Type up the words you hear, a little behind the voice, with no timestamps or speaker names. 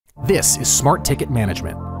This is Smart Ticket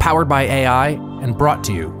Management, powered by AI and brought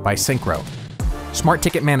to you by Syncro. Smart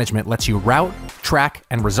Ticket Management lets you route, track,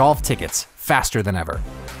 and resolve tickets faster than ever.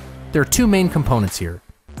 There are two main components here: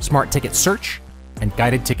 Smart Ticket Search and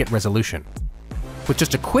Guided Ticket Resolution. With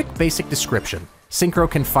just a quick basic description, Syncro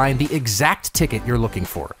can find the exact ticket you're looking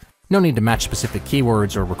for. No need to match specific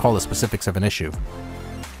keywords or recall the specifics of an issue.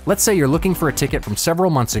 Let's say you're looking for a ticket from several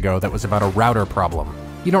months ago that was about a router problem.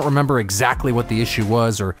 You don't remember exactly what the issue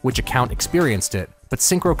was or which account experienced it, but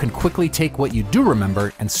Syncro can quickly take what you do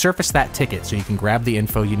remember and surface that ticket so you can grab the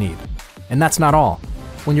info you need. And that's not all.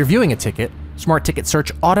 When you're viewing a ticket, Smart Ticket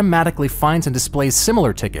Search automatically finds and displays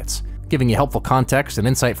similar tickets, giving you helpful context and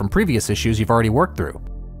insight from previous issues you've already worked through.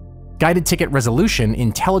 Guided Ticket Resolution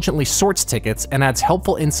intelligently sorts tickets and adds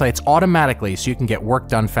helpful insights automatically so you can get work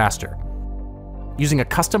done faster. Using a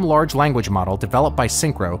custom large language model developed by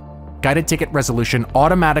Syncro, Guided Ticket Resolution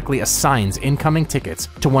automatically assigns incoming tickets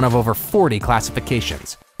to one of over 40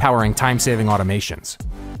 classifications, powering time-saving automations.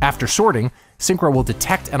 After sorting, Syncro will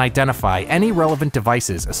detect and identify any relevant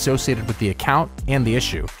devices associated with the account and the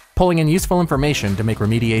issue, pulling in useful information to make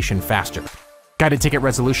remediation faster. Guided Ticket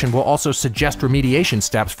Resolution will also suggest remediation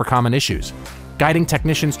steps for common issues, guiding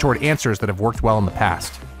technicians toward answers that have worked well in the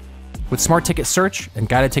past. With Smart Ticket Search and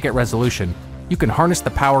Guided Ticket Resolution, you can harness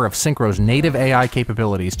the power of Syncro's native AI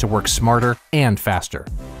capabilities to work smarter and faster.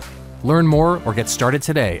 Learn more or get started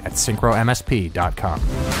today at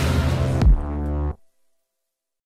syncromsp.com.